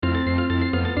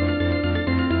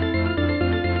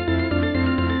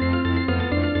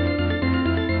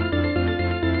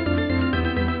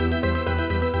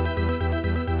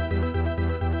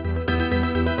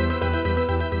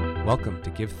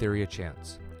Give Theory a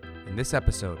Chance. In this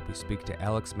episode, we speak to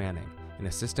Alex Manning, an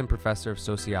assistant professor of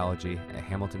sociology at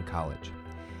Hamilton College.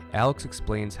 Alex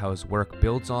explains how his work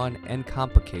builds on and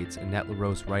complicates Annette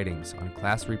Lareau's writings on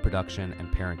class reproduction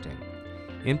and parenting.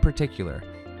 In particular,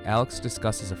 Alex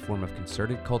discusses a form of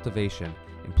concerted cultivation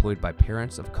employed by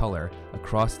parents of color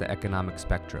across the economic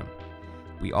spectrum.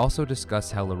 We also discuss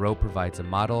how Lareau provides a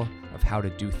model of how to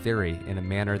do theory in a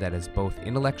manner that is both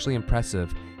intellectually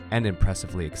impressive and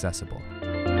impressively accessible.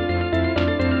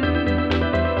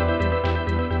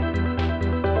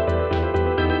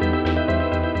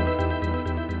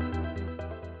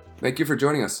 Thank you for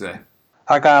joining us today.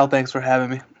 Hi, Kyle. Thanks for having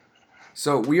me.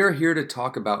 So we are here to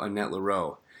talk about Annette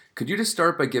Lareau. Could you just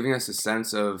start by giving us a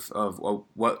sense of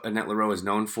what Annette Lareau is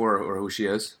known for or who she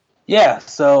is? Yeah,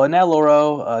 so Annette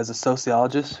Lareau is a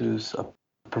sociologist who's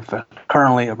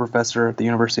currently a professor at the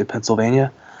University of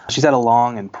Pennsylvania. She's had a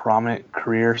long and prominent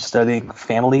career studying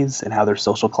families and how their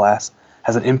social class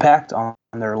has an impact on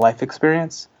their life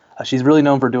experience. She's really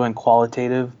known for doing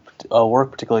qualitative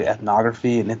work, particularly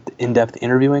ethnography and in-depth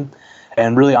interviewing,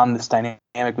 and really on this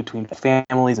dynamic between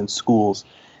families and schools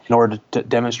in order to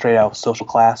demonstrate how social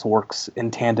class works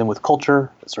in tandem with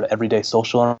culture, sort of everyday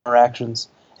social interactions,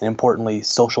 and importantly,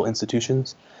 social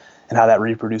institutions, and how that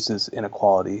reproduces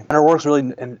inequality. And her work's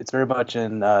really, and it's very much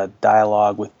in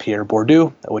dialogue with Pierre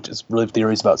Bourdieu, which is really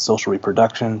theories about social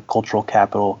reproduction, cultural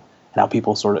capital, and how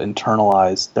people sort of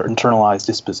internalize their internalized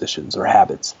dispositions or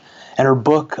habits. And her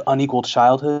book, Unequal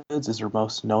Childhoods, is her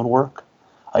most known work.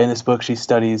 In this book, she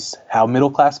studies how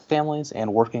middle-class families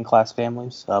and working-class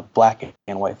families, black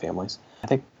and white families, I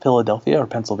think Philadelphia or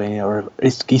Pennsylvania or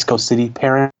East Coast City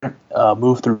parent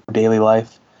move through daily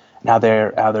life and how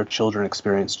their children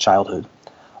experience childhood.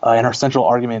 And her central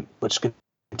argument, which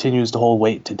continues to hold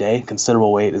weight today,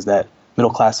 considerable weight, is that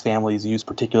middle-class families use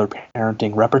particular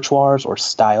parenting repertoires or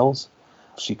styles.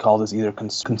 She calls this either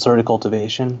concerted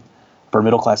cultivation for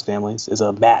middle-class families is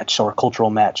a match or a cultural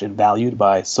match and valued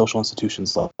by social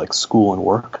institutions like school and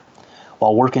work,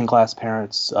 while working-class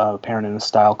parents parent in a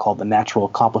style called the natural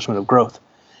accomplishment of growth.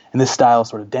 And this style is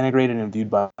sort of denigrated and viewed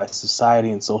by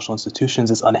society and social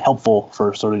institutions as unhelpful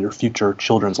for sort of your future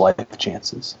children's life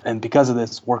chances. And because of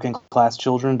this, working-class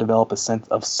children develop a sense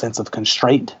of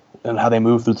constraint in how they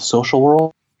move through the social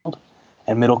world,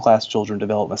 and middle-class children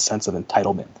develop a sense of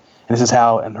entitlement. And this is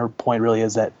how, and her point really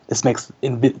is that this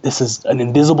is an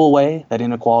invisible way that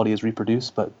inequality is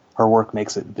reproduced, but her work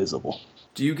makes it visible.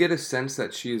 Do you get a sense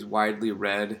that she is widely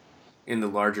read in the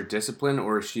larger discipline,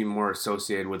 or is she more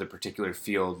associated with a particular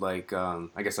field, like I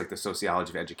guess like the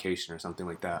sociology of education or something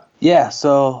like that? Yeah,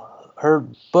 so her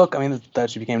book, that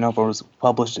she became known for, was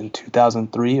published in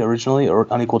 2003 originally, or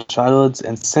Unequal Childhoods,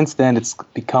 and since then it's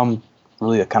become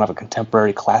really a kind of a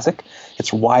contemporary classic.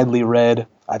 It's widely read,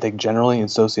 I think, generally in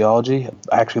sociology.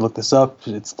 I actually looked this up.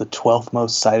 It's the 12th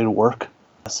most cited work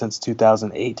since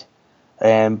 2008.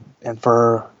 And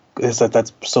for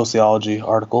that's sociology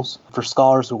articles. For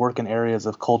scholars who work in areas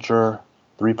of culture,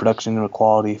 the reproduction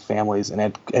inequality, families,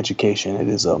 and education, it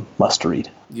is a must-read.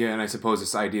 Yeah, and I suppose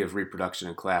this idea of reproduction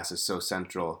in class is so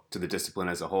central to the discipline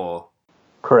as a whole.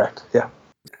 Correct, yeah.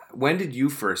 When did you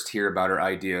first hear about her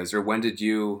ideas, or where did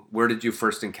you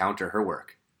first encounter her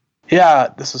work? Yeah,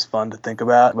 this was fun to think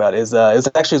about. It was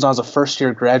actually when I was a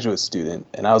first-year graduate student,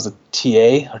 and I was a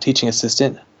TA, a teaching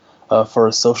assistant, for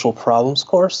a social problems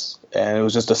course, and it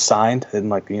was just assigned,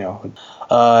 and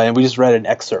and we just read an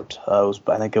excerpt.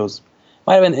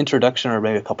 Might have been an introduction or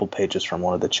maybe a couple pages from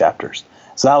one of the chapters.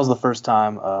 So that was the first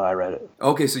time I read it.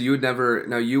 Okay, so you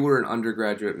were an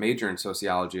undergraduate major in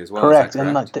sociology as well. Correct. Is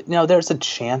that correct? And there's a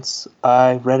chance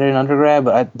I read it in undergrad,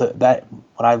 but when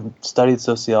I studied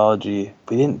sociology,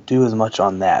 we didn't do as much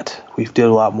on that. We did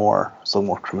a lot more,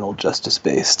 more criminal justice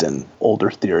based and older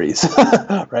theories,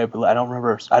 right? But I don't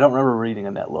remember reading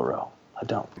Annette Lareau. I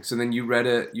don't. So then you read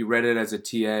it as a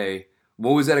TA.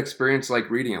 What was that experience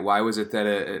like reading it? Why was it that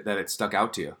it stuck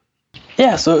out to you?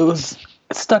 Yeah, so it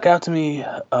stuck out to me,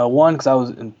 one, because I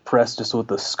was impressed just with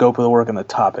the scope of the work and the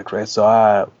topic, right? So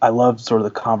I loved sort of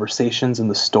the conversations and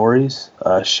the stories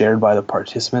shared by the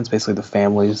participants, basically the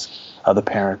families, the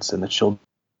parents, and the children.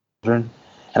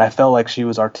 And I felt like she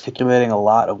was articulating a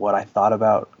lot of what I thought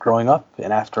about growing up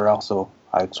and after also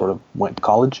I sort of went to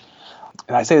college.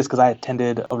 And I say this because I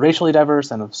attended a racially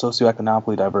diverse and a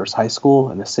socioeconomically diverse high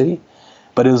school in the city,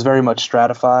 but it was very much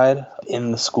stratified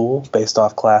in the school based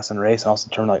off class and race, and also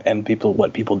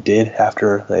what people did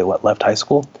after they left high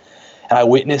school. And I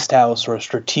witnessed how sort of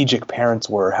strategic parents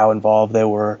were, how involved they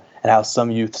were, and how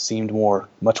some youth seemed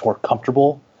much more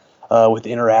comfortable with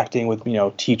interacting with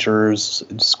teachers,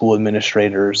 school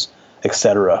administrators,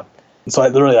 etc. And so I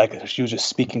literally, like, she was just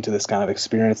speaking to this kind of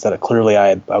experience that clearly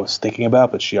I was thinking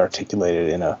about, but she articulated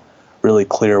it in a really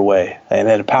clear way, and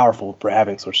then powerful for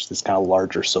having such this kind of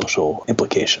larger social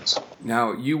implications.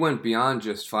 Now, you went beyond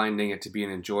just finding it to be an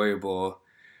enjoyable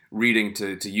reading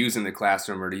to use in the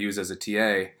classroom or to use as a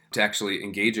TA to actually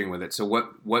engaging with it. So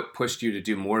what pushed you to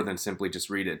do more than simply just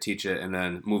read it, teach it, and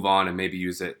then move on and maybe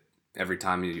use it every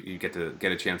time you get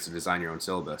a chance to design your own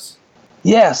syllabus?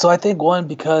 Yeah, so I think one,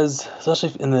 because especially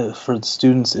for the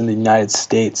students in the United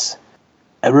States,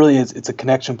 it's a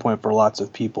connection point for lots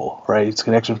of people, right? It's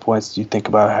connection points. You think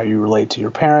about how you relate to your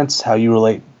parents, how you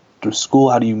relate through school,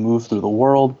 how do you move through the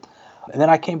world. And then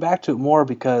I came back to it more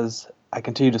because I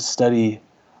continue to study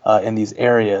in these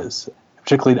areas,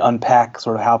 particularly to unpack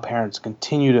sort of how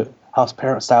how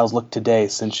parent styles look today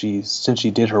since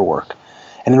she did her work.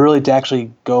 And then really to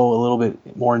actually go a little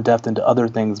bit more in depth into other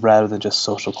things rather than just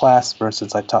social class. For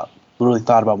instance, really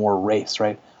thought about more race,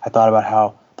 right? I thought about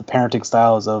how the parenting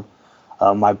styles of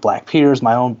my black peers,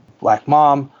 my own black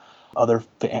mom, other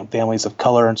families of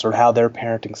color, and sort of how their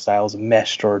parenting styles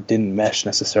meshed or didn't mesh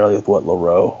necessarily with what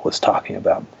LaRoe was talking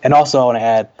about. And also I want to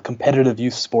add competitive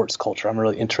youth sports culture. I'm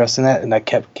really interested in that, and I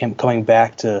kept coming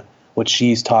back to what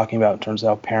she's talking about in terms of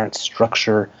how parents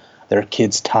structure their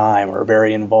kids' time or are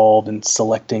very involved in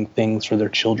selecting things for their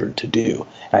children to do.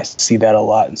 And I see that a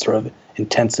lot in sort of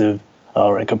intensive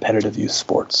and competitive youth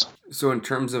sports. So in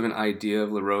terms of an idea of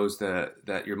LaRoe's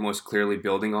that you're most clearly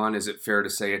building on, is it fair to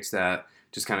say it's that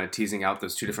just kind of teasing out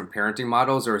those two different parenting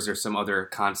models, or is there some other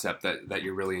concept that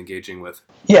you're really engaging with?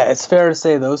 Yeah, it's fair to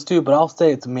say those two, but I'll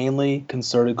say it's mainly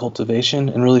concerted cultivation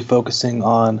and really focusing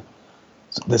on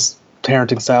this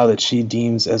parenting style that she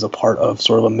deems as a part of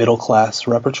sort of a middle class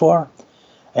repertoire.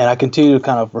 And I continue to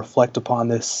kind of reflect upon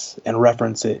this and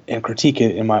reference it and critique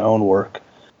it in my own work.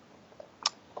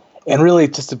 And really,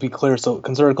 just to be clear, so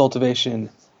concerted cultivation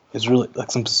is really,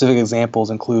 like, some specific examples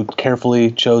include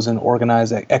carefully chosen,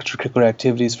 organized extracurricular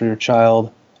activities for your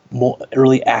child,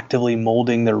 really actively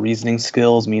molding their reasoning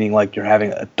skills, meaning like you're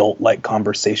having adult-like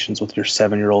conversations with your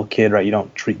 7-year-old kid, right? You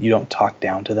don't talk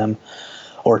down to them,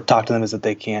 or talk to them as if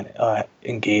they can't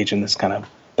engage in this kind of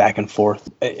back and forth.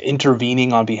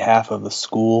 Intervening on behalf of the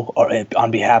school or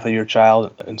on behalf of your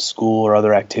child in school or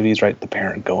other activities, right? The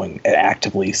parent going and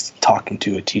actively talking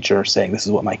to a teacher saying, this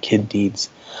is what my kid needs,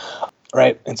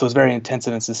 right? And so it's very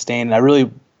intensive and sustained.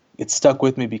 And it stuck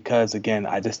with me because, again,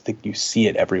 I just think you see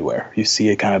it everywhere. You see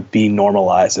it kind of be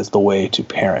normalized as the way to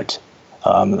parent.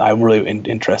 I'm really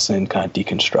interested in kind of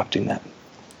deconstructing that.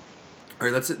 All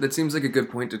right, that seems like a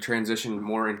good point to transition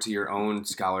more into your own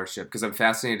scholarship, because I'm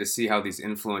fascinated to see how these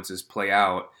influences play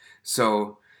out.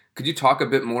 So could you talk a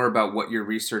bit more about what your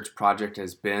research project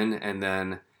has been and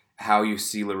then how you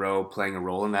see LaRoe playing a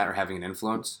role in that or having an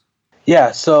influence?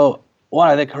 Yeah, so one,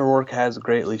 I think her work has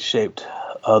greatly shaped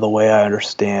the way I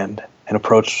understand and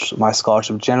approach my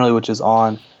scholarship generally, which is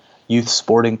on youth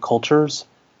sporting cultures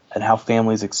and how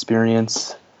families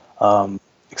experience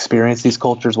these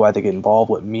cultures, why they get involved,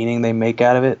 what meaning they make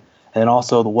out of it, and then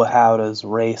also how does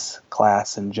race,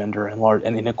 class, and gender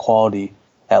and inequality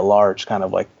at large kind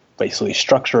of like basically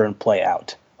structure and play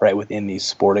out right within these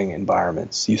sporting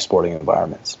environments, youth sporting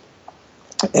environments.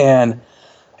 And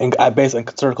I basically,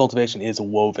 concerted cultivation is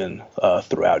woven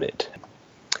throughout it.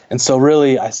 And so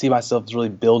really, I see myself as really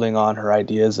building on her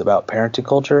ideas about parenting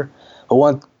culture.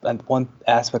 But one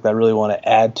aspect I really want to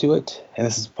add to it, and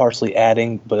this is partially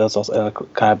adding, but it's also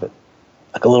kind of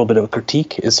like a little bit of a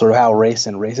critique, is sort of how race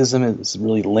and racism is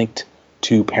really linked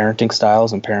to parenting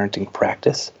styles and parenting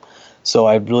practice. So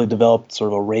I've really developed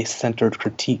sort of a race-centered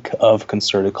critique of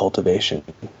concerted cultivation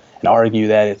and argue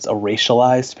that it's a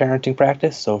racialized parenting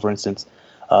practice. So for instance,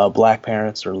 Black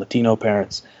parents or Latino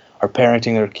parents are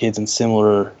parenting their kids in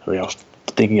similar,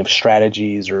 thinking of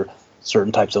strategies or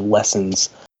certain types of lessons.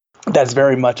 That's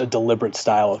very much a deliberate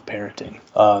style of parenting.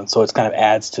 So it kind of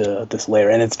adds to this layer,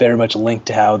 and it's very much linked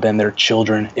to how then their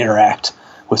children interact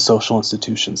with social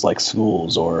institutions like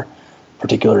schools or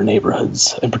particular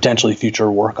neighborhoods and potentially future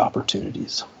work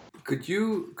opportunities. Could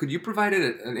you provide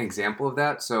an example of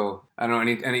that? So I don't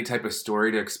know, any type of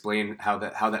story to explain how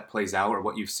that plays out or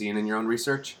what you've seen in your own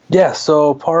research? Yeah.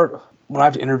 So when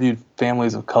I've interviewed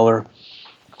families of color,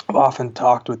 I've often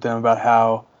talked with them about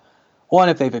how, one,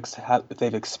 if they've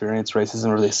experienced racism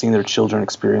or they've seen their children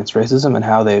experience racism and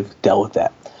how they've dealt with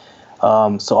that.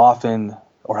 So often,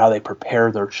 or how they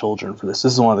prepare their children for this.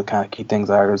 This is one of the kind of key things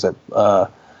I heard, is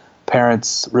that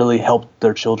parents really help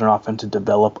their children often to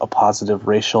develop a positive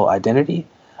racial identity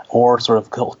or sort of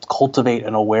cultivate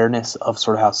an awareness of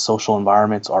sort of how social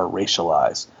environments are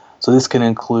racialized. So this can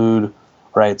include,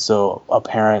 right, so a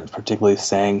parent particularly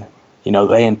saying,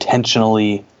 they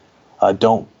intentionally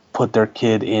don't put their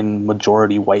kid in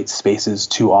majority white spaces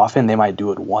too often. They might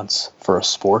do it once for a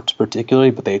sport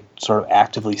particularly, but they sort of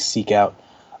actively seek out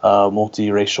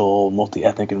multiracial,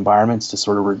 multi-ethnic environments to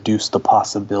sort of reduce the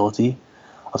possibility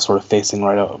of sort of facing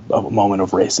a moment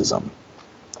of racism,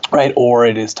 right? Or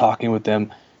it is talking with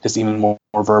them just even more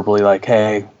verbally, like,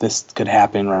 hey, this could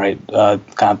happen, right? Kind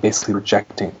of basically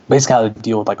how to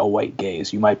deal with like a white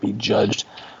gaze. You might be judged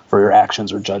for your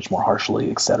actions or judged more harshly,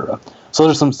 etc. So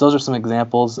those are some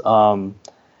examples.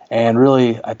 And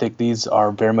really, I think these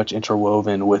are very much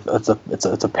interwoven with it's a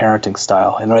parenting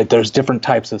style, and right, there's different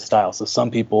types of styles. So some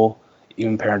people,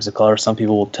 even parents of color, some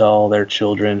people will tell their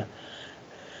children,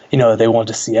 they want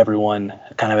to see everyone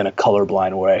kind of in a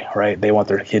colorblind way, right? They want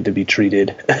their kid to be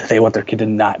treated. They want their kid to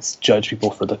not judge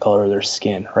people for the color of their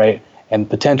skin, right? And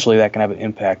potentially that can have an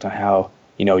impact on how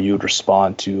you would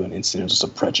respond to an incident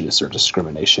of prejudice or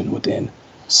discrimination within,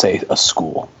 say, a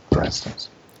school, for instance.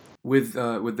 With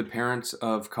the parents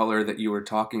of color that you were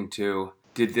talking to,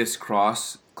 did this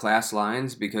cross class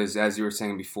lines? Because as you were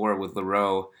saying before with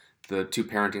LaRoe, the two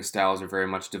parenting styles are very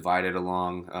much divided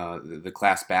along the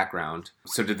class background.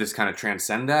 So did this kind of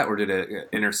transcend that, or did it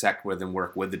intersect with and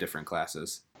work with the different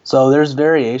classes? So there's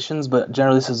variations, but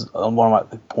generally this is one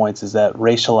of my points is that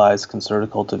racialized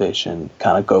concerted cultivation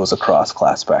kind of goes across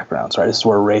class backgrounds, right? This is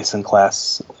where race and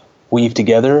class weave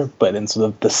together, but then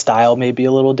so the style may be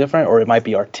a little different, or it might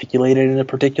be articulated in a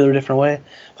particular different way.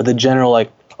 But the general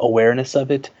awareness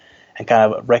of it and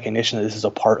kind of recognition that this is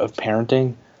a part of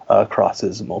parenting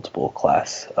crosses multiple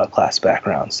class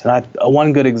backgrounds. And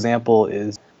one good example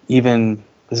is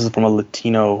this is from a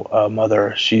Latino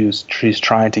mother. She's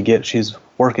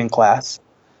working class,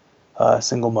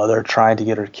 single mother, trying to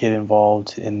get her kid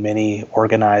involved in many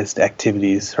organized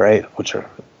activities, right? Which are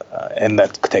and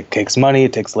that takes money,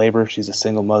 it takes labor. She's a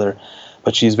single mother,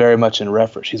 but she's very much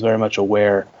she's very much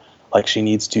aware, like she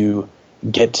needs to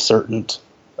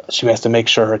she has to make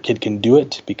sure her kid can do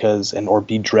it or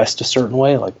be dressed a certain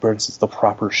way, like for instance, the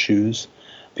proper shoes,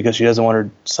 because she doesn't want her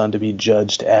son to be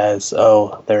judged as,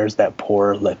 oh, there's that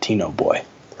poor Latino boy,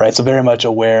 right? So very much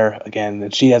aware, again,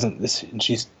 that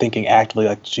she's thinking actively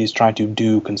like she's trying to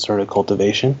do concerted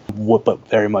cultivation, but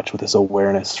very much with this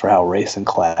awareness for how race and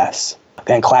class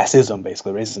and classism,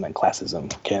 basically racism and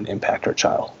classism, can impact her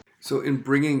child. So in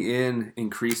bringing in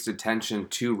increased attention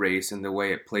to race and the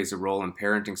way it plays a role in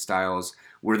parenting styles,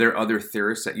 were there other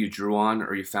theorists that you drew on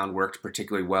or you found worked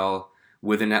particularly well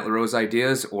with Annette LaRoe's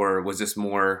ideas, or was this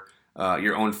more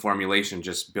your own formulation,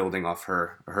 just building off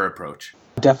her approach?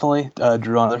 Definitely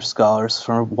drew on other scholars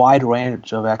from a wide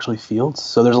range of actually fields.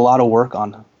 So there's a lot of work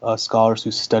on scholars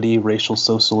who study racial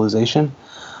socialization.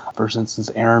 For instance,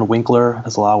 Aaron Winkler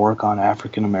does a lot of work on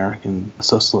African American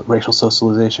racial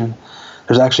socialization.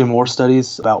 There's actually more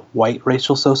studies about white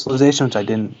racial socialization, which I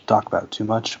didn't talk about too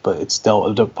much, but it's still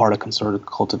a part of concerted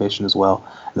cultivation as well,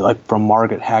 like from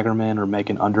Margaret Hagerman or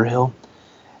Megan Underhill.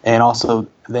 And also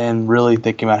then really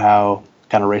thinking about how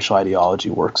kind of racial ideology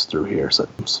works through here. So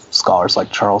scholars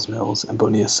like Charles Mills and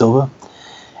Bonilla Silva.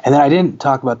 And then I didn't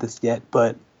talk about this yet,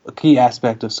 but a key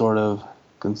aspect of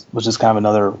which is kind of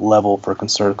another level for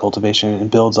concerted cultivation and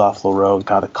builds off LaRoe and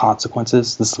kind of the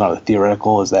consequences. This is not a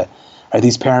theoretical, is that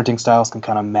these parenting styles can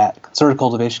kind of concerted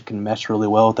cultivation can mesh really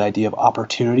well with the idea of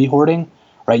opportunity hoarding,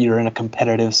 right? You're in a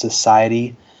competitive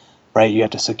society, right? You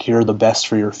have to secure the best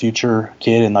for your future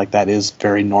kid, and that is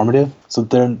very normative. So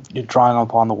then you're drawing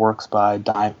upon the works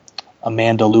by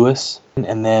Amanda Lewis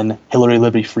and then Hillary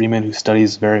Libby Freeman, who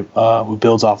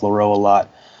builds off LaRoe a lot,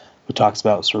 who talks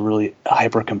about sort of really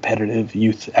hyper-competitive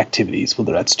youth activities,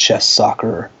 whether that's chess,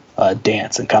 soccer,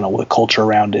 dance, and kind of the culture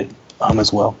around it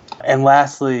as well. And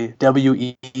lastly,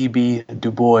 W.E.B. Du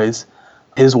Bois,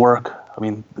 his work,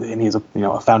 and he's a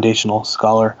foundational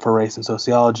scholar for race and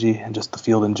sociology and just the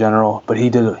field in general, but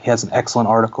he has an excellent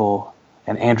article,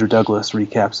 and Andrew Douglas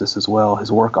recaps this as well,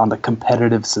 his work on the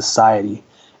competitive society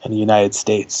in the United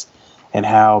States, and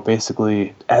how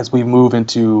basically as we move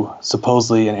into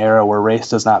supposedly an era where race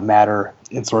does not matter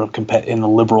in sort of in a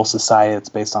liberal society that's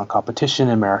based on competition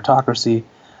and meritocracy,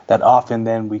 that often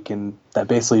then that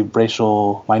basically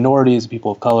racial minorities,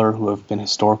 people of color who have been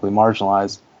historically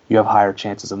marginalized, you have higher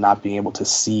chances of not being able to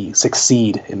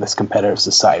succeed in this competitive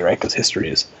society, right? Because history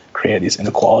has created these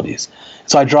inequalities.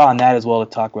 So I draw on that as well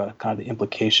to talk about kind of the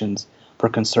implications for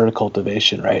concerted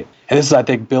cultivation, right? And this is, I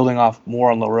think, building off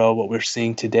more on LaRoe. What we're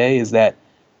seeing today is that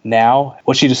now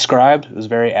what she described was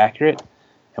very accurate,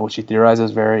 and what she theorized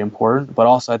is very important. But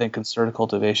also, I think concerted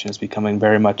cultivation is becoming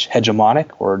very much hegemonic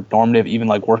or normative. Even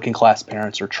working class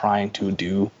parents are trying to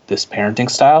do this parenting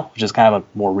style, which is kind of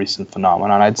a more recent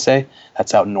phenomenon, I'd say.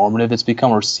 That's how normative it's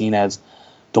become, or seen as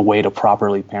the way to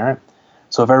properly parent.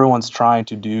 So if everyone's trying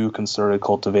to do concerted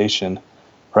cultivation,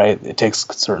 right, it takes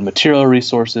certain material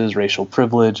resources, racial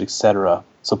privilege, etc.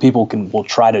 So people will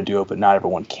try to do it, but not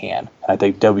everyone can. And I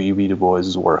think W.E.B. Du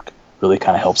Bois' work really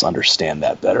kind of helps understand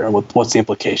that better. And what's the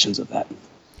implications of that?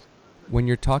 When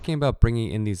you're talking about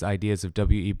bringing in these ideas of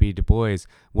W.E.B. Du Bois,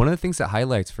 one of the things that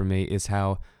highlights for me is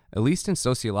how, at least in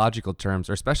sociological terms,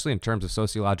 or especially in terms of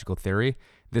sociological theory,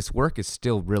 this work is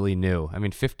still really new. I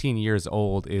mean, 15 years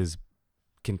old is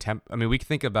we can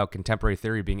think about contemporary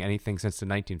theory being anything since the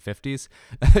 1950s.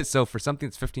 So for something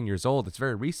that's 15 years old, it's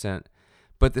very recent.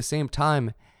 But at the same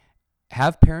time,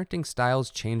 have parenting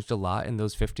styles changed a lot in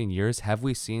those 15 years? Have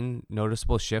we seen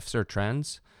noticeable shifts or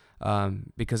trends?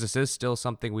 Because this is still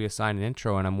something we assign an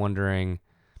intro, and I'm wondering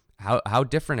how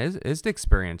different is the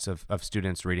experience of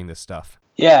students reading this stuff?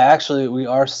 Yeah, actually, we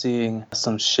are seeing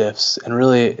some shifts, and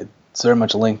really it's very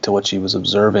much linked to what she was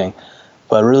observing.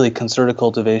 But really, concerted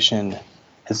cultivation,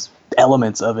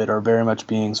 elements of it are very much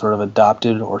being sort of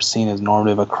adopted or seen as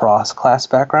normative across class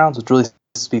backgrounds, which really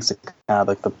speaks to kind of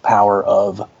like the power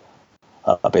of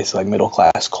basically like middle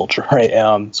class culture, right?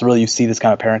 So really, you see this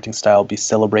kind of parenting style be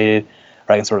celebrated,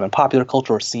 right, and sort of in popular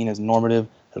culture or seen as normative.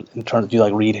 In terms of you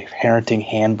like read parenting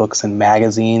handbooks and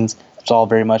magazines, it's all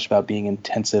very much about being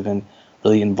intensive and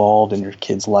really involved in your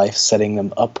kid's life, setting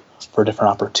them up for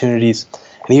different opportunities.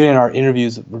 And even in our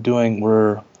interviews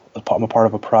I'm a part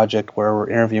of a project where we're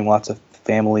interviewing lots of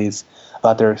families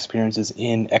about their experiences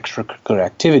in extracurricular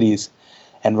activities.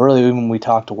 And really, when we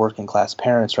talk to working class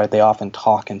parents, right, they often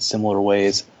talk in similar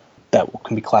ways that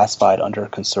can be classified under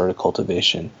concerted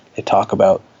cultivation. They talk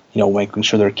about, making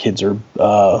sure their kids are,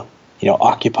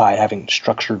 occupied, having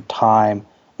structured time,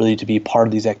 really to be part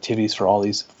of these activities for all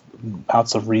these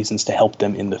amounts of reasons to help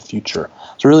them in the future.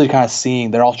 So really kind of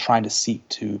seeing, they're all trying to seek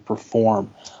to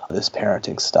perform this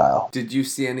parenting style. Did you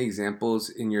see any examples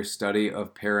in your study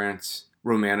of parents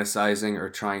romanticizing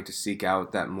or trying to seek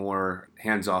out that more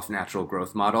hands-off natural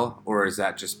growth model? Or has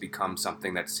that just become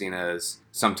something that's seen as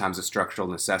sometimes a structural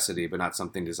necessity, but not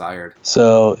something desired?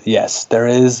 So yes,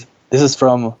 this is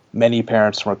from many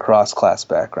parents from across class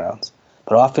backgrounds,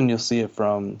 but often you'll see it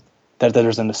from that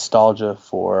there's a nostalgia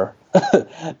for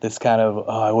this kind of,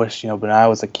 oh, I wish, when I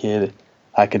was a kid,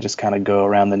 I could just kind of go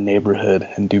around the neighborhood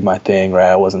and do my thing, right?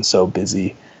 I wasn't so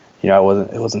busy. It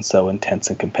wasn't so intense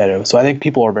and competitive. So I think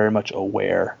people are very much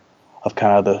aware of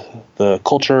kind of the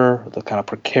culture, the kind of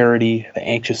precarity, the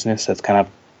anxiousness that's kind of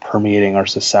permeating our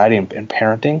society and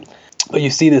parenting. But you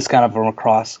see this kind of from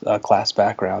across class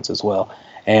backgrounds as well.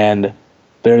 And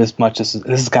this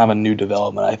is kind of a new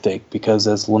development, I think, because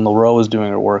as when LaRoe was doing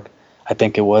her work, I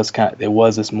think it was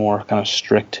this more kind of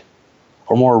strict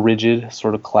or more rigid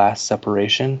sort of class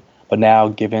separation. But now,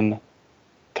 given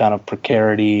kind of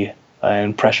precarity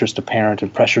and pressures to parent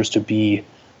and pressures to be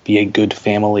a good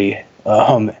family,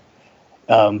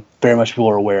 very much people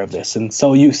are aware of this. And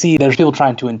so you see there's people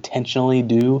trying to intentionally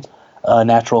do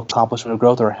natural accomplishment of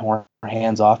growth or more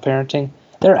hands-off parenting.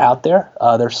 They're out there.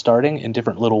 They're starting in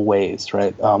different little ways,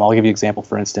 right? I'll give you an example.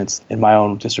 For instance, in my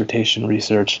own dissertation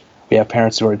research, we have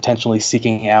parents who are intentionally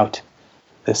seeking out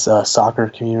this soccer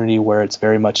community where it's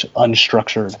very much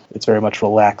unstructured. It's very much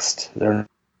relaxed. The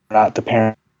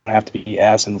parents don't have to be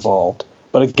as involved.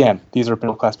 But again, these are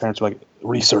middle-class parents who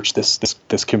research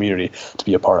this community to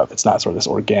be a part of. It's not sort of this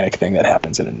organic thing that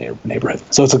happens in a neighborhood.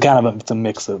 So it's a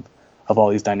mix of all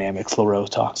these dynamics LaRoe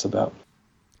talks about.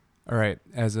 All right,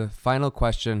 as a final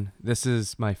question, this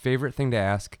is my favorite thing to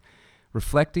ask.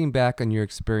 Reflecting back on your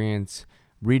experience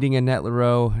reading Annette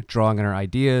LaRoe, drawing on her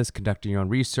ideas, conducting your own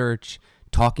research,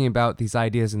 talking about these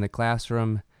ideas in the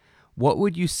classroom, what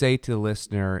would you say to the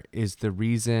listener is the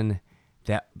reason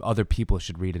that other people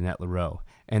should read Annette LaRoe?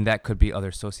 And that could be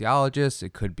other sociologists,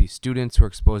 it could be students who are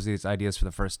exposed to these ideas for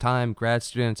the first time, grad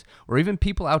students, or even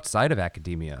people outside of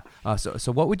academia.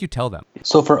 So what would you tell them?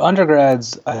 So for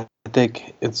undergrads, I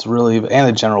think it's really, and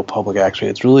the general public actually,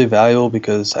 it's really valuable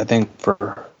because I think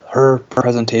for her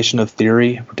presentation of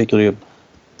theory, particularly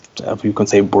if you can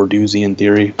say Bourdieusian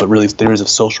theory, but really theories of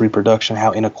social reproduction,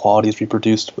 how inequality is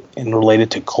reproduced and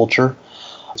related to culture,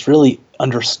 it's really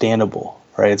understandable,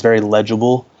 right? It's very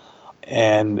legible.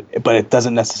 But it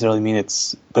doesn't necessarily mean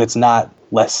it's not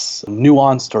less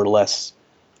nuanced or less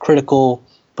critical,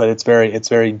 but it's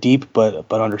very deep but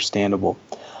understandable.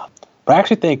 But I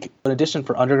actually think, in addition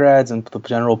for undergrads and the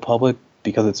general public,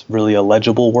 because it's really a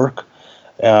legible work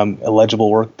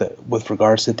that with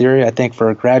regards to theory, I think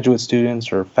for graduate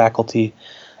students or faculty,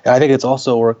 I think it's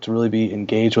also a work to really be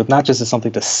engaged with, not just as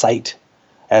something to cite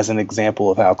as an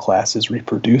example of how class is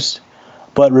reproduced,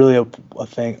 but really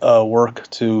a work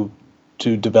to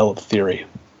develop theory,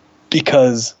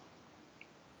 because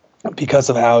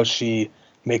of how she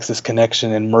makes this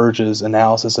connection and merges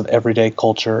analysis of everyday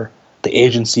culture, the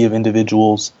agency of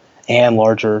individuals, and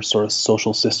larger sort of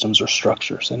social systems or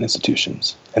structures and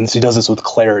institutions. And he does this with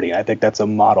clarity. I think that's a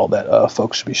model that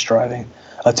folks should be striving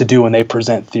to do when they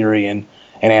present theory and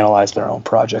analyze their own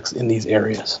projects in these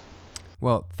areas.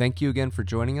 Well, thank you again for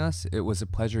joining us. It was a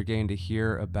pleasure getting to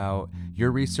hear about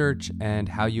your research and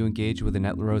how you engage with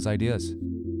Annette Lareau's ideas.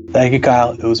 Thank you,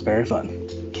 Kyle. It was very fun.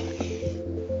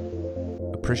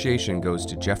 Appreciation goes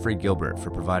to Jeffrey Gilbert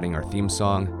for providing our theme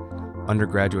song,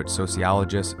 undergraduate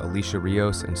sociologists Alicia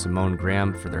Rios and Simone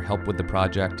Graham for their help with the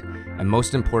project, and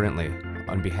most importantly,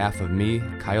 on behalf of me,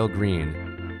 Kyle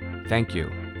Green, thank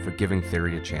you for giving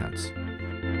theory a chance.